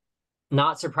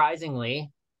 not surprisingly,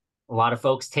 a lot of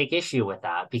folks take issue with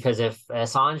that, because if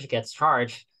Assange gets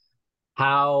charged,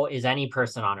 how is any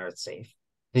person on earth safe?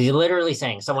 He's literally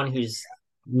saying someone who's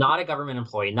not a government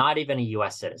employee, not even a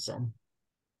U.S. citizen,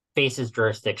 faces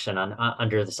jurisdiction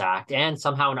under this act, and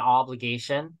somehow an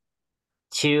obligation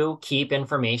to keep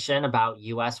information about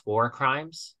U.S. war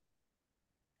crimes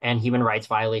and human rights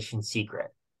violations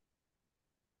secret.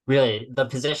 Really, the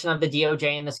position of the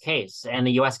DOJ in this case and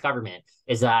the U.S. government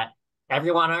is that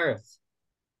everyone on earth,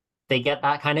 they get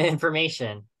that kind of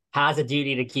information, has a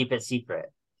duty to keep it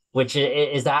secret, which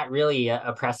is that really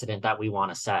a precedent that we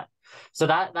want to set. So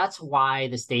that's why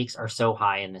the stakes are so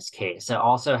high in this case. It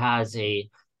also has a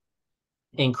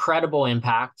incredible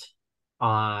impact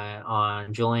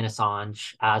on Julian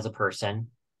Assange as a person.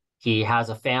 He has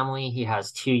a family. He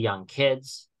has 2 young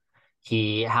kids.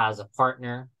 He has a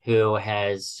partner who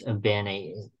has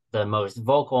been the most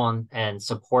vocal and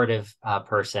supportive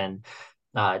person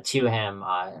to him,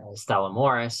 Stella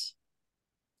Morris.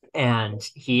 And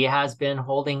he has been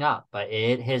holding up, but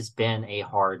it has been a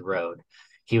hard road.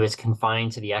 He was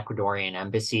confined to the Ecuadorian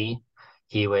embassy.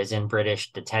 He was in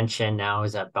British detention. Now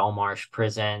he's at Belmarsh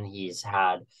prison. He's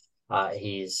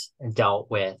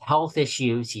dealt with health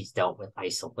issues. He's dealt with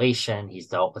isolation. He's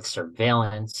dealt with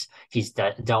surveillance. He's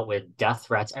dealt with death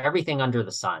threats, everything under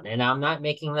the sun. And I'm not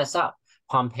making this up.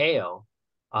 Pompeo,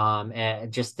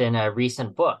 just in a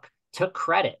recent book, took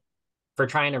credit for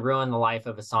trying to ruin the life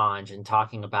of Assange and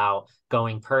talking about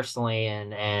going personally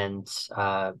and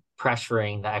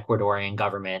pressuring the Ecuadorian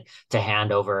government to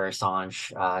hand over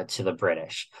Assange to the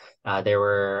British. There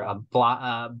were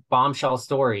bombshell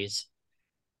stories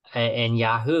in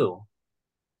Yahoo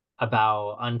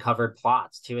about uncovered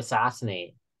plots to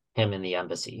assassinate him in the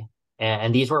embassy.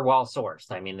 And these were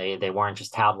well-sourced. I mean, they weren't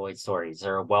just tabloid stories. They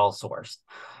were well-sourced.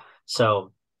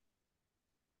 So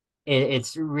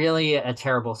it's really a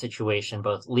terrible situation,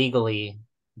 both legally,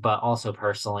 but also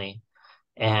personally.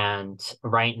 And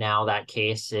right now that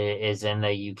case is in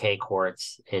the UK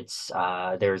courts.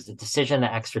 There's a decision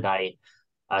to extradite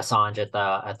Assange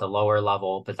at the lower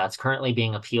level, but that's currently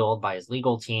being appealed by his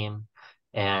legal team,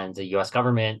 and the US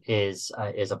government is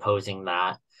opposing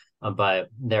that. But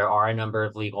there are a number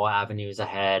of legal avenues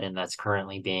ahead, and that's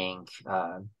currently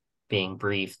being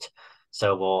briefed.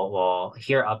 So we'll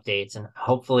hear updates, and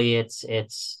hopefully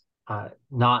it's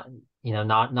not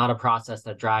a process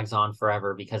that drags on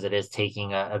forever, because it is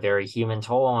taking a very human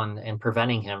toll and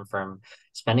preventing him from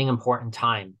spending important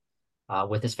time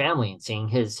with his family and seeing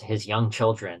his young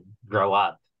children grow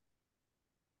up.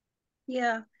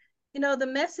 Yeah. The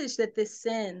message that this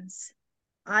sends,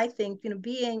 I think,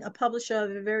 being a publisher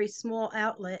of a very small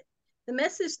outlet, the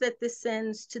message that this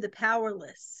sends to the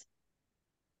powerless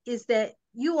is that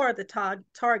you are the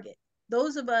target.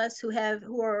 Those of us who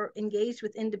are engaged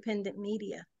with independent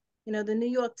media, the New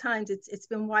York Times, it's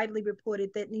been widely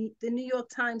reported that the New York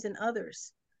Times and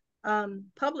others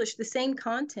published the same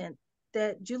content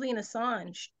that Julian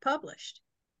Assange published,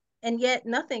 and yet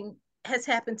nothing has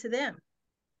happened to them.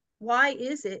 Why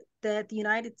is it that the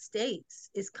United States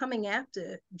is coming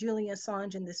after Julian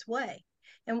Assange in this way?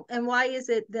 And why is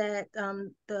it that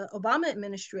the Obama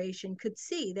administration could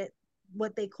see that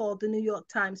what they called the New York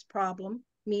Times problem,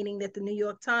 meaning that the New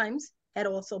York Times had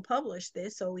also published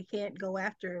this, so we can't go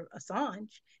after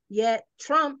Assange, yet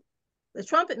the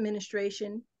Trump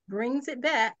administration brings it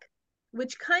back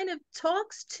which kind of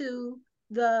talks to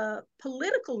the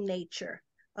political nature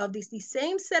of these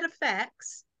same set of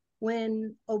facts.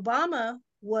 When Obama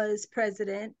was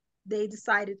president, they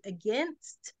decided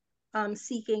against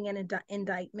seeking an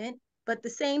indictment, but the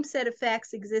same set of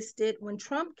facts existed when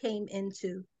Trump came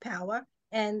into power,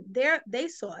 and they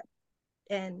sought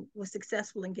and was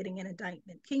successful in getting an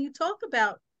indictment. Can you talk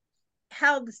about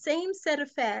how the same set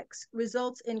of facts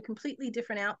results in completely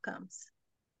different outcomes?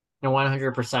 And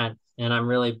 100%. And I'm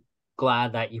really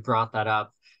glad that you brought that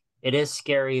up. It is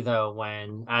scary, though,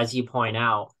 when, as you point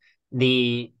out,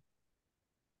 the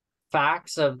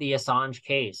facts of the Assange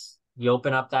case, you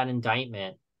open up that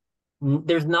indictment,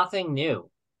 there's nothing new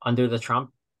under the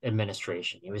Trump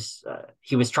administration.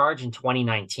 He was charged in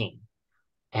 2019,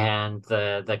 and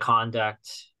the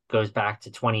conduct goes back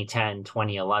to 2010,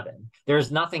 2011.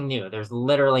 There's nothing new. There's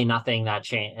literally nothing that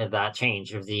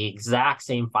changed. It was the exact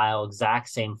same file, exact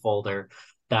same folder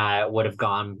that would have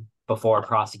gone before a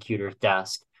prosecutor's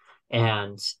desk.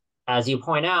 And as you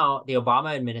point out, the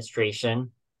Obama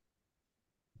administration,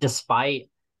 despite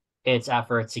its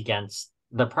efforts against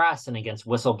the press and against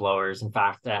whistleblowers. In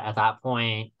fact, at that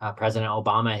point, President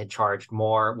Obama had charged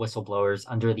more whistleblowers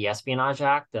under the Espionage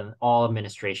Act than all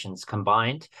administrations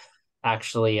combined.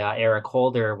 Actually, Eric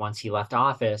Holder, once he left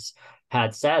office,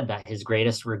 had said that his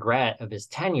greatest regret of his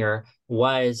tenure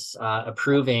was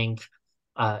approving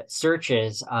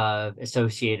searches of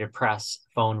Associated Press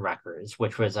phone records,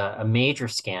 which was a major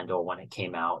scandal when it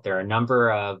came out. There are a number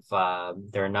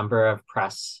of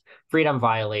press freedom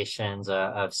violations,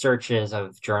 of searches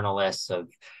of journalists, of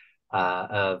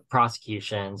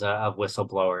prosecutions of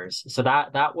whistleblowers. So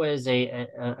that was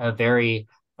a very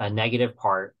negative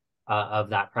part of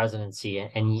that presidency.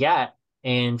 And yet,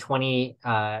 in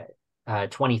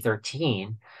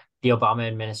 2013, the Obama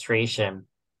administration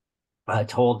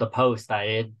told the Post that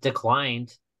it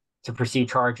declined to pursue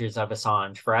charges of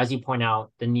Assange for, as you point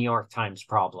out, the New York Times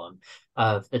problem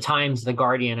of the Times, the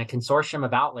Guardian, a consortium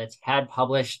of outlets had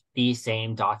published these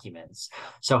same documents.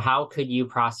 So how could you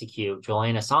prosecute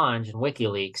Julian Assange and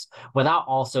WikiLeaks without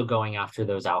also going after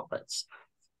those outlets?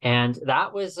 And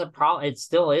that was a problem. It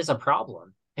still is a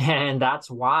problem. And that's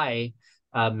why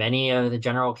many of the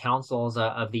general counsels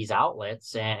of these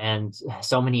outlets and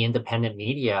so many independent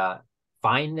media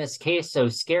find this case so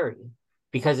scary,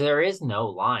 because there is no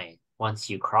line once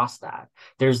you cross that.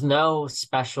 There's no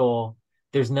special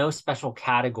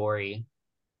category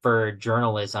for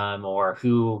journalism or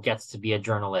who gets to be a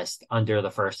journalist under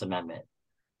the First Amendment.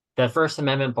 The First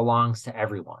Amendment belongs to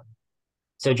everyone.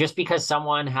 So just because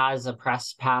someone has a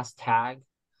press pass tag,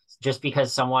 just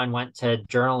because someone went to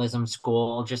journalism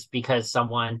school, just because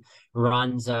someone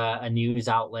runs a news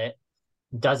outlet,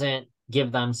 doesn't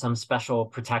give them some special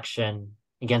protection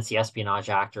against the Espionage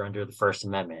Act or under the First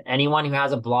Amendment. Anyone who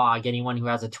has a blog, anyone who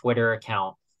has a Twitter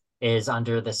account is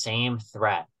under the same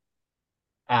threat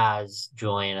as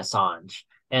Julian Assange.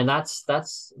 And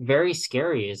that's very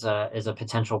scary as a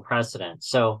potential precedent.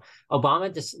 So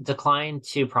Obama declined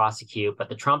to prosecute, but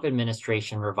the Trump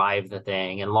administration revived the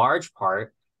thing, in large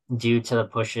part due to the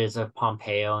pushes of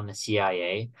Pompeo and the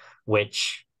CIA,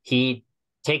 which he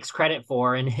takes credit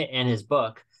for in his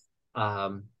book.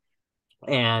 And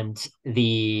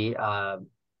the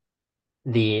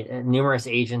numerous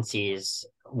agencies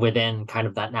within kind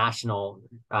of that national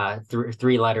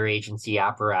three-letter agency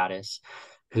apparatus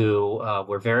who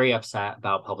were very upset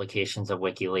about publications of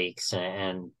WikiLeaks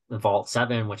and Vault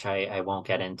 7, which I won't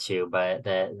get into, but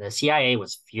the CIA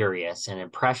was furious and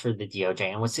it pressured the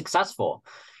DOJ and was successful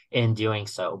in doing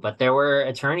so. But there were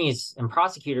attorneys and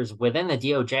prosecutors within the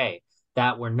DOJ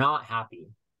that were not happy.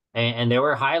 And there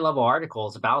were high-level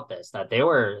articles about this, that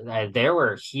there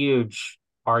were huge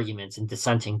arguments and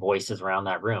dissenting voices around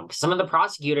that room. Some of the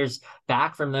prosecutors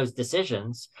back from those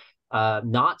decisions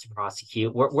not to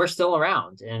prosecute we're still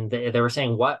around. And they were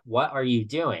saying, what are you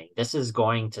doing? This is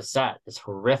going to set this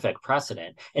horrific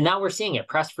precedent. And now we're seeing it.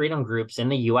 Press freedom groups in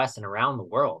the US and around the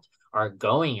world are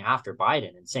going after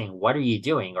Biden and saying, what are you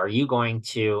doing? Are you going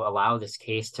to allow this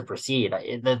case to proceed?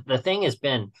 The thing has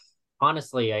been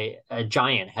honestly a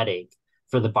giant headache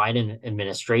for the Biden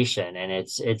administration. And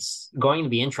it's going to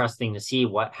be interesting to see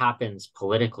what happens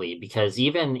politically, because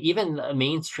even the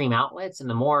mainstream outlets and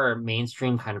the more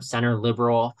mainstream kind of center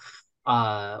liberal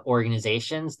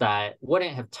organizations that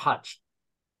wouldn't have touched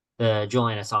the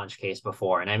Julian Assange case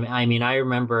before. And I mean, I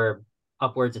remember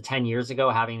upwards of 10 years ago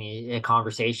having the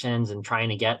conversations and trying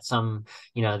to get some,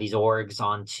 these orgs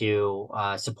onto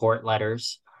support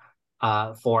letters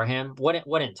for him.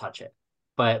 Wouldn't touch it.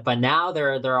 But now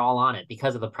they're all on it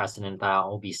because of the precedent that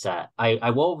will be set.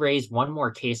 I will raise one more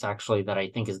case actually that I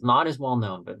think is not as well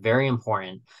known, but very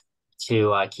important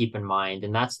to keep in mind,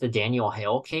 and that's the Daniel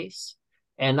Hale case.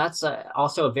 And that's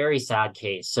also a very sad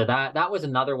case. So that was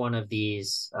another one of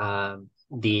these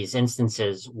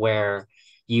instances where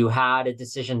you had a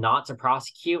decision not to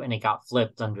prosecute, and it got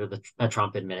flipped under the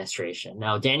Trump administration.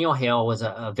 Now, Daniel Hale was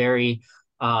a very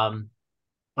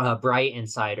bright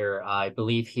insider. I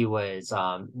believe he was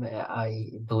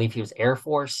Air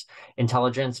Force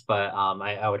intelligence, but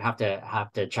I would have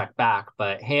to check back.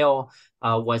 But Hale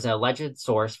was an alleged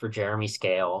source for Jeremy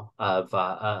Scale of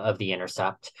The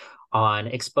Intercept on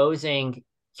exposing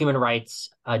human rights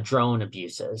drone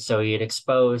abuses. So he had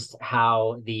exposed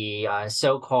how the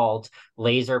so-called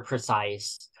laser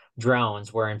precise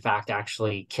drones were in fact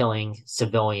actually killing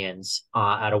civilians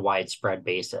at a widespread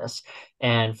basis.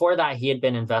 And for that, he had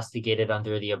been investigated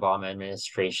under the Obama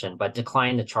administration, but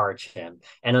declined to charge him.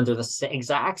 And under the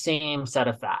exact same set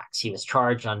of facts, he was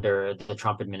charged under the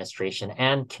Trump administration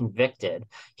and convicted.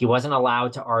 He wasn't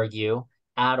allowed to argue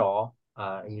at all.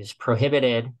 He was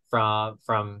prohibited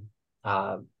from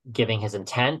giving his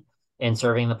intent in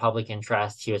serving the public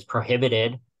interest. He was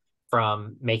prohibited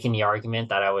from making the argument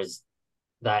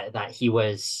that he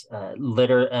was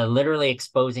literally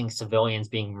exposing civilians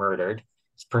being murdered.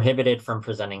 He's prohibited from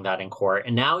presenting that in court.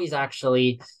 And now he's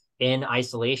actually in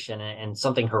isolation, and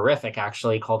something horrific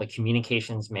actually called a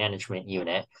Communications Management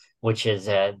Unit, which is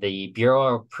the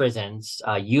Bureau of Prisons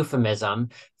euphemism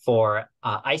for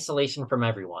isolation from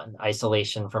everyone,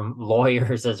 isolation from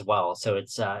lawyers as well. So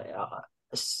it's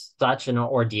such an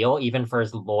ordeal, even for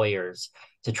his lawyers,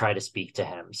 to try to speak to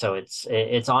him. So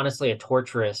it's honestly a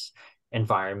torturous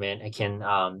environment akin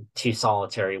to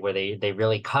solitary, where they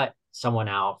really cut someone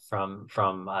out from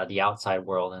the outside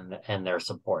world and their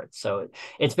support. So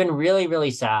it's been really, really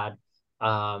sad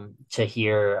to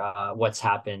hear what's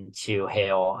happened to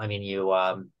Hale. I mean,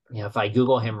 if I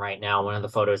Google him right now, one of the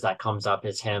photos that comes up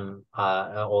is him,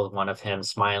 an old one of him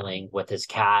smiling with his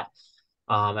cat.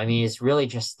 I mean, he's really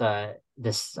just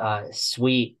this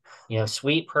sweet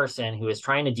person who is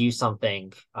trying to do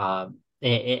something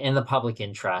in the public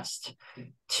interest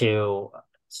to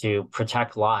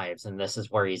protect lives, and this is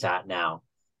where he's at now.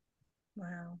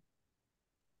 Wow.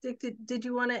 Dick, did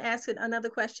you want to ask another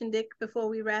question, Dick, before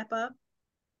we wrap up?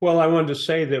 Well, I wanted to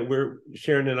say that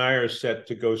Sharon and I are set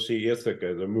to go see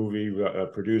Ithaca, the movie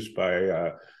produced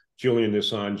by Julian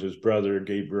Assange's brother,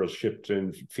 Gabriel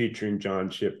Shipton, featuring John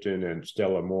Shipton and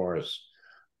Stella Morris.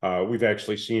 We've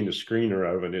actually seen a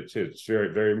screener of it. It's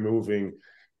very, very moving,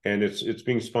 and it's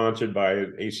being sponsored by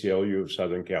ACLU of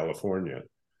Southern California.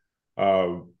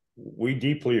 We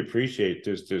deeply appreciate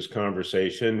this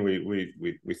conversation.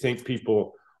 We think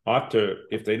people ought to,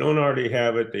 if they don't already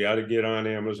have it, they ought to get on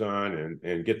Amazon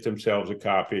and get themselves a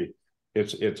copy.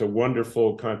 It's a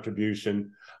wonderful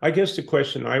contribution. I guess the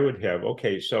question I would have,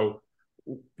 okay, so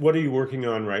what are you working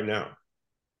on right now?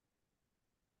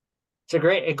 It's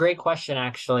a great question,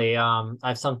 actually.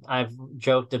 I've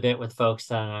joked a bit with folks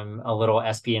that I'm a little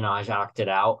Espionage Acted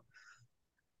out,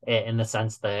 in the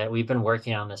sense that we've been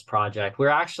working on this project. We're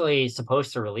actually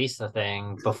supposed to release the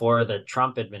thing before the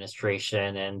Trump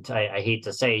administration, and I hate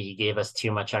to say, he gave us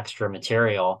too much extra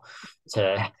material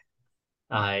to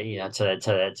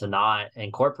not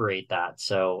incorporate that.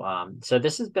 So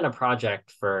this has been a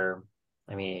project for,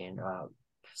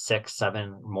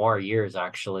 6-7 more years,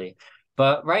 actually.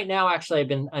 But right now, actually,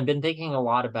 I've been thinking a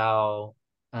lot about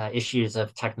issues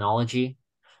of technology.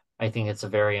 I think it's a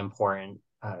very important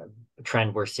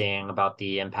trend we're seeing about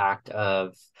the impact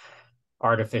of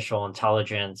artificial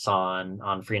intelligence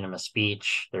on freedom of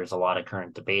speech. There's a lot of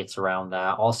current debates around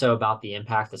that. Also about the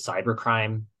impact of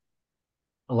cybercrime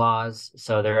laws.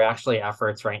 So there are actually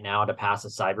efforts right now to pass a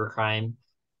cybercrime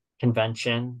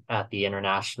convention at the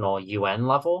international UN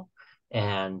level.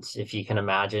 And if you can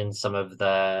imagine some of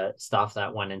the stuff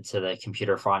that went into the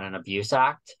Computer Fraud and Abuse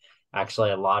Act,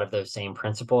 actually a lot of those same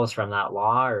principles from that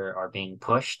law are being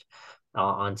pushed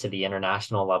onto the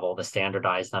international level to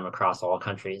standardize them across all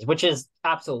countries, which is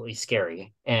absolutely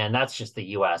scary. And that's just the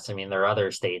US. I mean, there are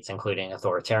other states, including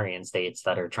authoritarian states,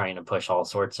 that are trying to push all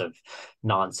sorts of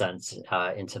nonsense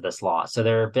into this law. So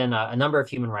there have been a number of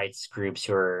human rights groups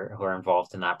who are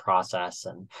involved in that process,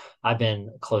 and I've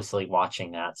been closely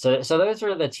watching that. So those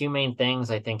are the two main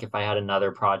things. I think if I had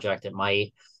another project, it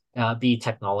might be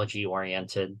technology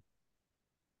oriented.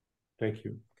 Thank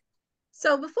you.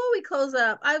 So before we close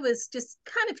up, I was just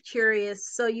kind of curious.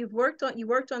 So you worked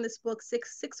on this book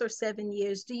six or 7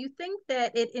 years. Do you think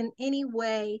that it in any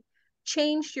way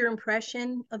changed your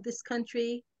impression of this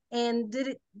country? And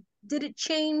did it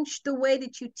change the way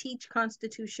that you teach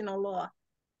constitutional law?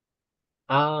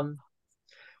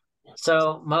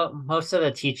 So most of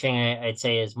the teaching I'd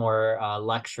say is more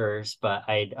lectures, but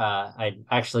I'd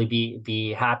actually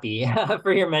be happy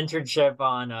for your mentorship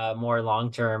on more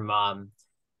long-term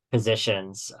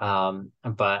positions.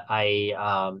 But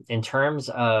in terms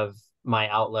of my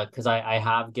outlook, because I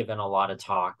have given a lot of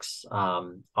talks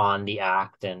on the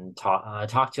act and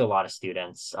talked to a lot of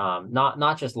students,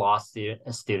 not just law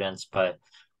students, but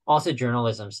also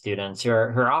journalism students who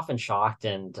are often shocked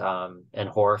and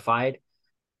horrified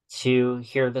to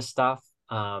hear this stuff.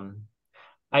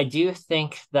 I do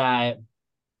think that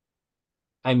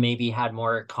I maybe had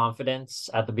more confidence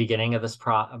at the beginning of this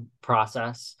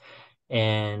process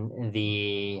and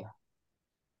the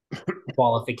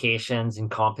qualifications and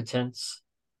competence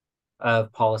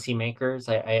of policymakers.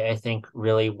 I think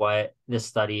really what this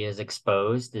study has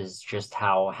exposed is just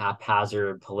how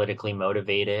haphazard, politically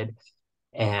motivated,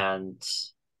 and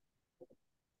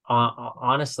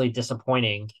honestly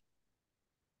disappointing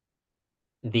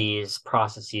these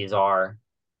processes are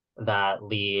that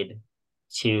lead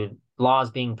to laws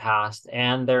being passed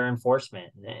and their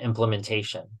enforcement and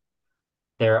implementation.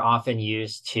 They're often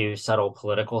used to settle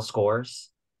political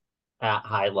scores at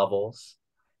high levels.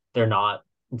 They're not,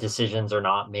 decisions are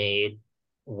not made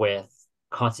with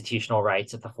constitutional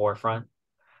rights at the forefront,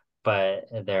 but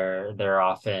they're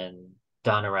often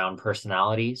done around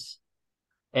personalities.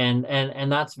 And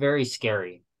that's very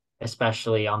scary,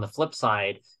 especially on the flip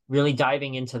side, really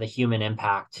diving into the human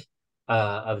impact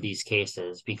of these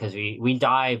cases, because we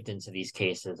dived into these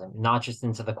cases, and not just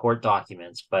into the court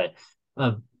documents, but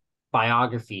uh,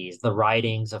 biographies, the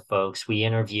writings of folks we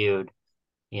interviewed.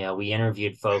 We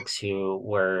interviewed folks who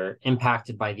were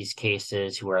impacted by these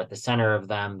cases, who were at the center of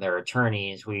them, their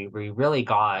attorneys. We really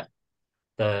got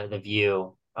the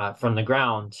view from the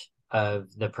ground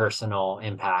of the personal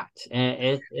impact, and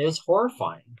it is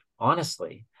horrifying,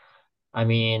 honestly. I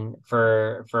mean,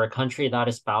 for a country that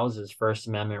espouses First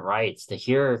Amendment rights, to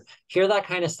hear that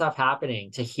kind of stuff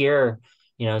happening, to hear,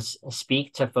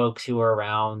 speak to folks who were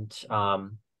around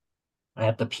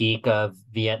at the peak of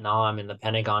Vietnam in the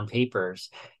Pentagon Papers,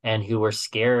 and who were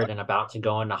scared and about to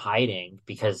go into hiding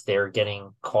because they're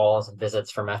getting calls and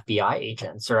visits from FBI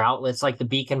agents or outlets like the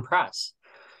Beacon Press,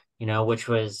 which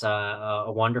was a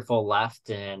wonderful left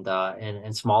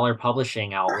and smaller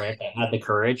publishing outlet that had the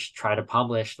courage to try to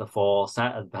publish the full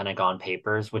set of Pentagon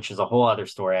Papers, which is a whole other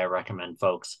story I recommend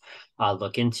folks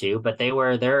look into. But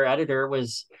their editor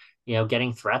was,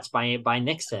 getting threats by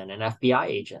Nixon and FBI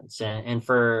agents, and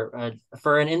for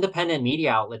an independent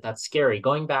media outlet, that's scary.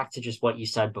 Going back to just what you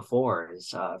said before,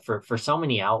 is for so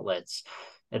many outlets,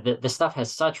 the stuff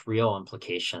has such real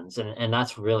implications, and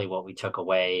that's really what we took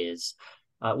away is.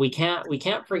 We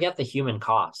can't forget the human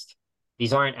cost.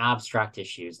 These aren't abstract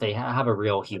issues. They have a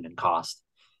real human cost.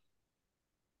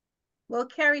 Well,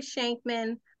 Carey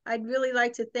Shenkman, I'd really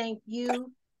like to thank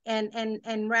you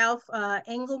and Ralph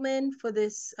Engelman for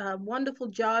this wonderful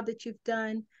job that you've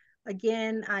done.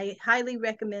 Again, I highly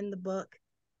recommend the book,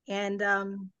 and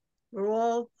we're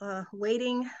all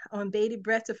waiting on bated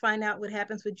breath to find out what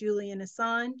happens with Julian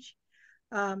Assange.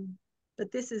 Um,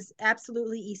 but this is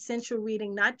absolutely essential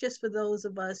reading, not just for those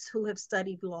of us who have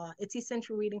studied law. It's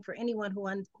essential reading for anyone who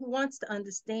wants to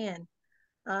understand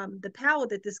the power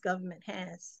that this government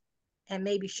has and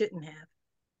maybe shouldn't have.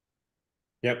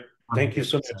 Yep. Thank you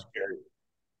so much, Carey.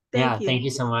 Yeah, Thank you. thank you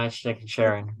so much, Dick and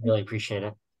Sharon. Really appreciate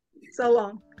it. So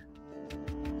long.